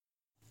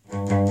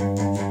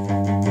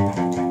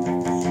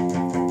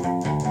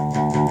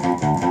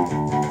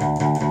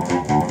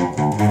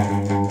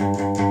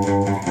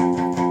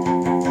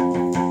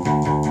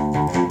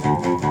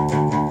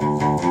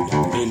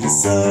Eles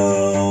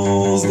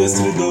são os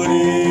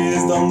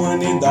destruidores da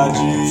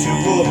humanidade.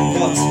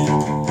 FilgoBots.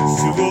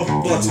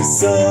 Eles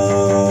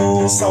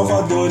são os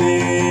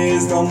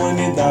salvadores da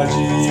humanidade.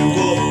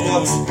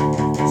 FilgoBots.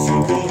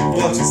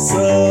 Eles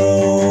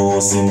são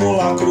o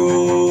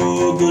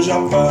simulacro do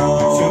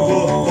Japão.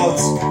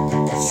 FilgoBots.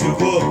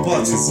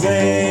 Eles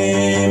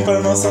vêm pra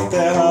nossa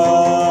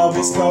terra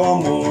buscar o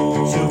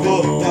amor.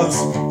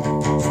 FilgoBots.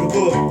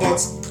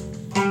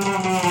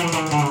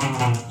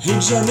 Rio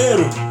de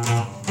Janeiro,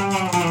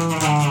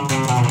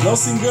 não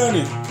se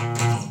engane.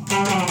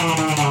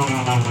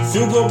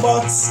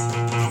 FilgoBots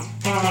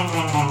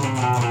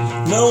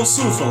não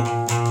surfam.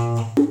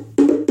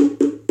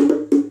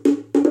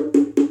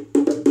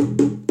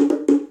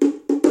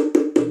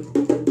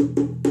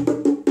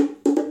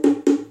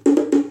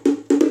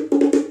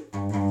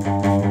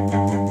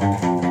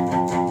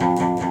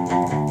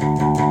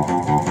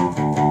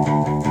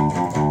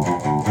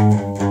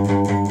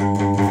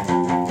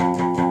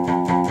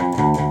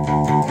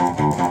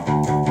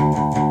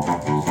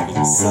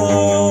 Eles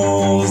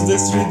são os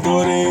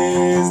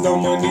destruidores da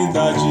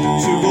humanidade.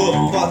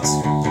 FilgoBots.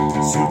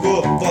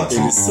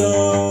 Eles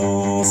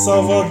são os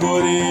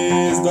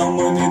salvadores da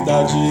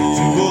humanidade.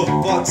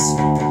 FilgoBots.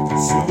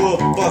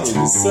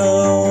 Eles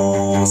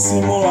são o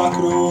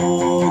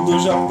simulacro do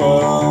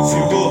Japão.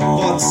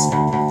 FilgoBots.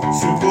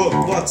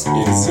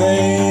 Eles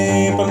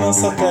vêm pra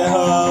nossa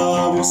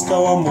terra buscar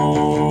o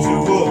amor.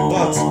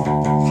 FilgoBots.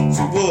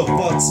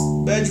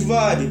 Bad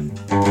Vibe.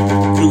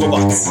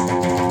 FilgoBots.